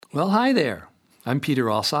Well, hi there. I'm Peter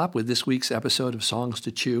Alsop with this week's episode of Songs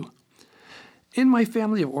to Chew. In my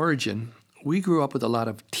family of origin, we grew up with a lot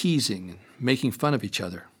of teasing and making fun of each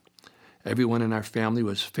other. Everyone in our family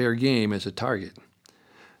was fair game as a target.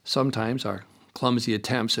 Sometimes our clumsy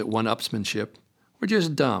attempts at one-upsmanship were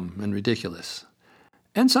just dumb and ridiculous.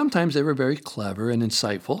 And sometimes they were very clever and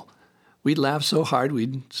insightful. We'd laugh so hard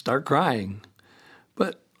we'd start crying.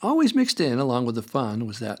 But always mixed in, along with the fun,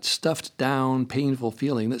 was that stuffed down, painful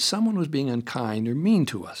feeling that someone was being unkind or mean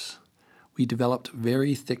to us. We developed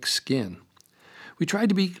very thick skin. We tried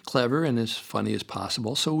to be clever and as funny as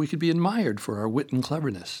possible so we could be admired for our wit and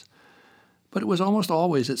cleverness. But it was almost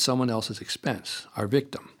always at someone else's expense, our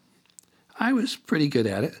victim. I was pretty good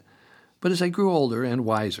at it, but as I grew older and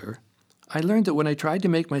wiser, I learned that when I tried to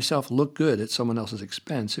make myself look good at someone else's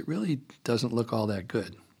expense, it really doesn't look all that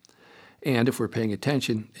good. And if we're paying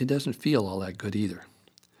attention, it doesn't feel all that good either.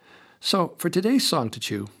 So for today's Song to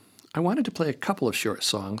Chew, I wanted to play a couple of short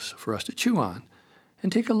songs for us to chew on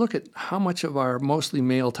and take a look at how much of our mostly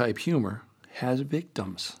male-type humor has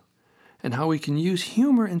victims and how we can use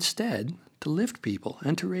humor instead to lift people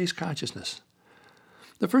and to raise consciousness.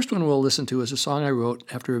 The first one we'll listen to is a song I wrote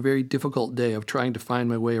after a very difficult day of trying to find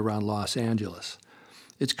my way around Los Angeles.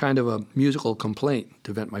 It's kind of a musical complaint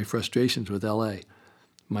to vent my frustrations with L.A.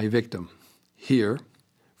 My victim. Here,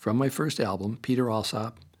 from my first album, Peter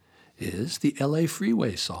Alsop, is the L.A.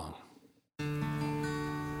 Freeway song.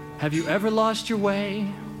 Have you ever lost your way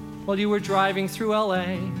while you were driving through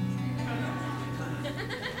L.A.?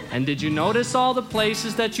 And did you notice all the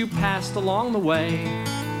places that you passed along the way?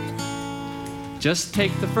 Just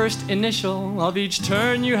take the first initial of each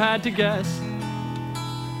turn you had to guess,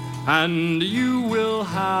 and you will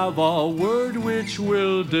have a word which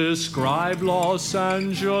will describe Los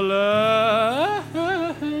Angeles.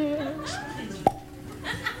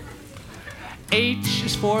 H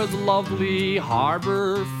is for the lovely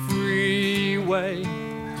Harbor Freeway.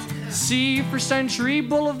 C for Century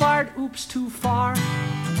Boulevard, oops, too far.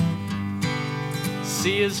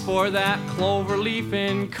 C is for that cloverleaf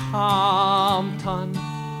in Compton.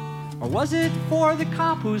 Or was it for the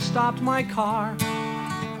cop who stopped my car?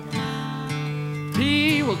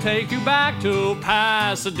 P will take you back to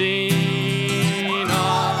Pasadena.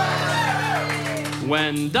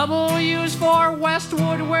 When W is for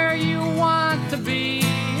Westwood, where you want to be.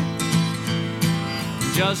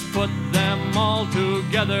 Just put them all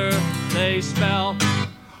together, they spell.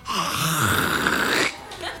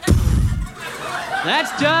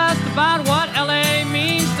 That's just about what L.A.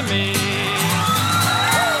 means to me.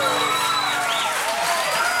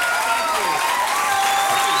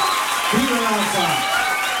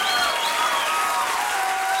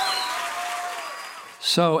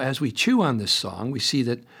 So as we chew on this song, we see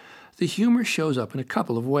that the humor shows up in a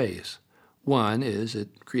couple of ways. One is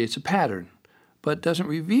it creates a pattern, but doesn't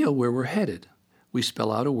reveal where we're headed. We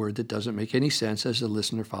spell out a word that doesn't make any sense as the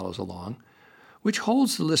listener follows along, which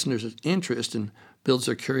holds the listener's interest and builds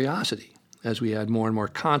their curiosity as we add more and more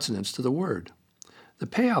consonants to the word. The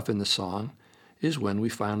payoff in the song is when we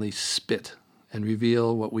finally spit and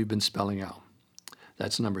reveal what we've been spelling out.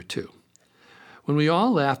 That's number 2. When we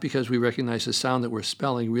all laugh because we recognize the sound that we're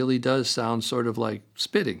spelling really does sound sort of like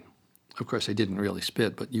spitting. Of course, I didn't really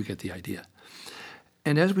spit, but you get the idea.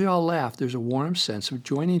 And as we all laugh, there's a warm sense of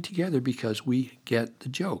joining together because we get the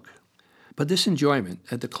joke. But this enjoyment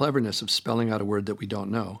at the cleverness of spelling out a word that we don't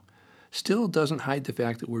know still doesn't hide the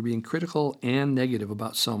fact that we're being critical and negative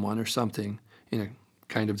about someone or something in a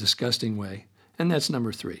kind of disgusting way. And that's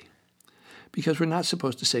number 3. Because we're not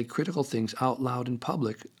supposed to say critical things out loud in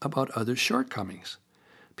public about others' shortcomings.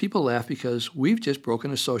 People laugh because we've just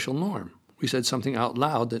broken a social norm. We said something out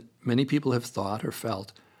loud that many people have thought or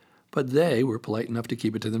felt, but they were polite enough to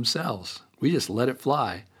keep it to themselves. We just let it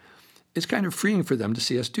fly. It's kind of freeing for them to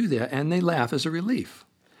see us do that, and they laugh as a relief.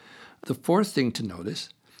 The fourth thing to notice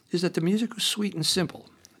is that the music was sweet and simple,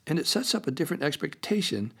 and it sets up a different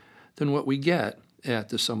expectation than what we get at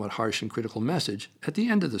the somewhat harsh and critical message at the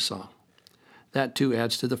end of the song. That, too,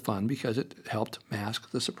 adds to the fun because it helped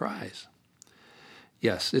mask the surprise.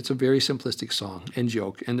 Yes, it's a very simplistic song and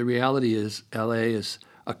joke, and the reality is L.A. is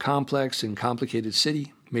a complex and complicated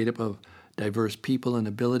city made up of diverse people and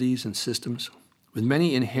abilities and systems, with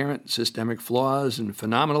many inherent systemic flaws and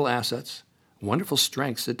phenomenal assets, wonderful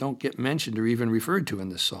strengths that don't get mentioned or even referred to in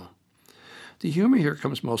this song. The humor here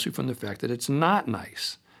comes mostly from the fact that it's not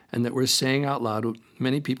nice, and that we're saying out loud what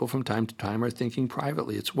many people from time to time are thinking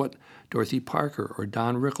privately. It's what Dorothy Parker or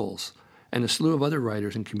Don Rickles and a slew of other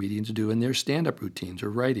writers and comedians do in their stand-up routines or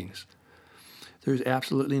writings. There's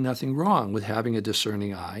absolutely nothing wrong with having a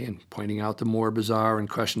discerning eye and pointing out the more bizarre and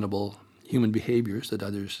questionable human behaviors that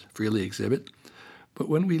others freely exhibit. But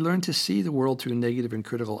when we learn to see the world through negative and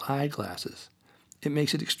critical eyeglasses, it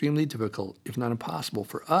makes it extremely difficult, if not impossible,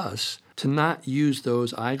 for us to not use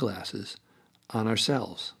those eyeglasses on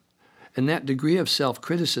ourselves. And that degree of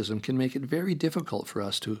self-criticism can make it very difficult for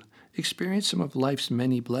us to experience some of life's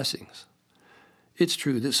many blessings. It's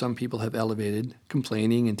true that some people have elevated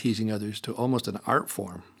complaining and teasing others to almost an art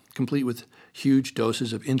form, complete with huge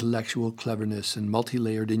doses of intellectual cleverness and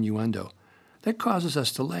multi-layered innuendo that causes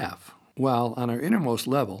us to laugh, while on our innermost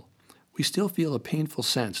level, we still feel a painful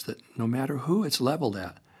sense that no matter who it's leveled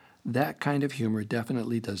at, that kind of humor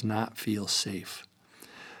definitely does not feel safe.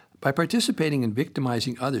 By participating in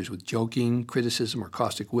victimizing others with joking, criticism, or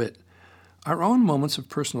caustic wit, our own moments of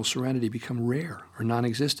personal serenity become rare or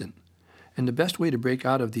non-existent. And the best way to break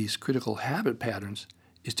out of these critical habit patterns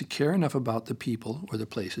is to care enough about the people or the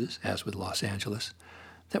places, as with Los Angeles,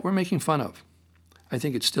 that we're making fun of. I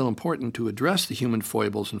think it's still important to address the human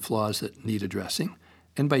foibles and flaws that need addressing,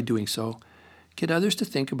 and by doing so, get others to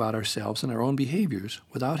think about ourselves and our own behaviors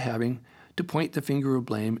without having to point the finger of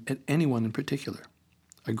blame at anyone in particular.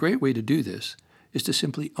 A great way to do this is to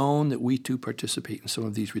simply own that we too participate in some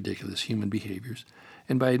of these ridiculous human behaviors,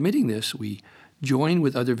 and by admitting this, we join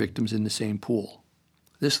with other victims in the same pool.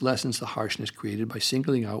 This lessens the harshness created by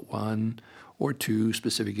singling out one or two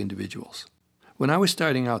specific individuals. When I was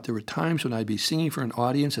starting out, there were times when I'd be singing for an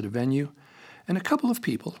audience at a venue, and a couple of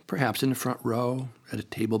people, perhaps in the front row, at a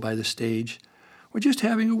table by the stage, were just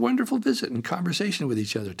having a wonderful visit and conversation with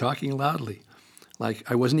each other, talking loudly, like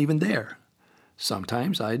I wasn't even there.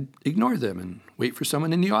 Sometimes I'd ignore them and wait for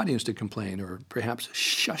someone in the audience to complain, or perhaps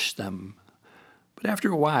shush them. But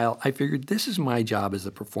after a while, I figured this is my job as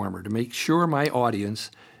a performer, to make sure my audience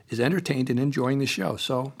is entertained and enjoying the show.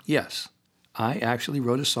 So, yes, I actually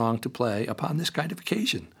wrote a song to play upon this kind of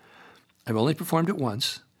occasion. I've only performed it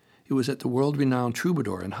once. It was at the world-renowned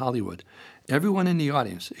Troubadour in Hollywood. Everyone in the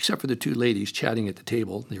audience, except for the two ladies chatting at the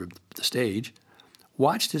table near the stage,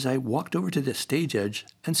 watched as I walked over to the stage edge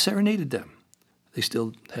and serenaded them. They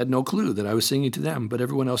still had no clue that I was singing to them, but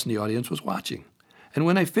everyone else in the audience was watching. And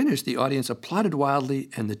when I finished, the audience applauded wildly,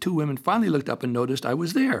 and the two women finally looked up and noticed I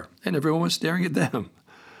was there, and everyone was staring at them.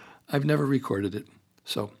 I've never recorded it,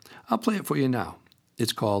 so I'll play it for you now.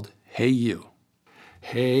 It's called Hey You.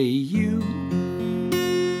 Hey you,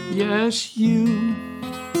 yes you,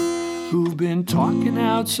 who've been talking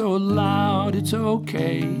out so loud, it's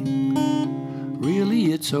okay,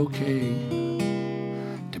 really it's okay,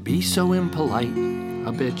 to be so impolite.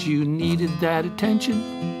 I bet you needed that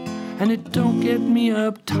attention. And it don't get me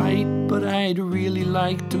uptight, but I'd really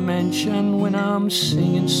like to mention when I'm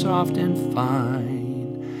singing soft and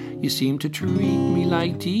fine, you seem to treat me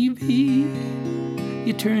like TV.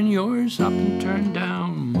 You turn yours up and turn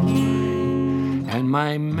down mine, and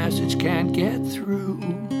my message can't get through.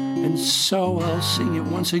 And so I'll sing it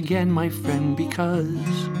once again, my friend,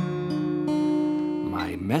 because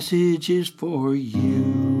my message is for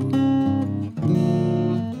you.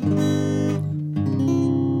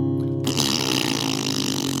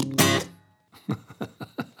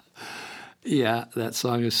 Yeah, that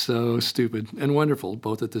song is so stupid and wonderful,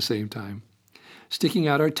 both at the same time. Sticking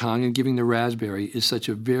out our tongue and giving the raspberry is such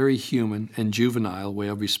a very human and juvenile way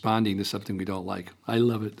of responding to something we don't like. I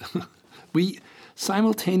love it. We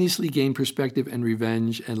simultaneously gain perspective and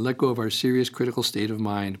revenge and let go of our serious critical state of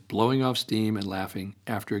mind, blowing off steam and laughing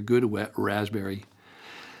after a good wet raspberry.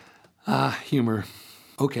 Humor.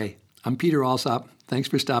 Okay, I'm Peter Alsop. Thanks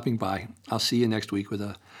for stopping by. I'll see you next week with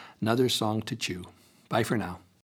another song to chew. Bye for now.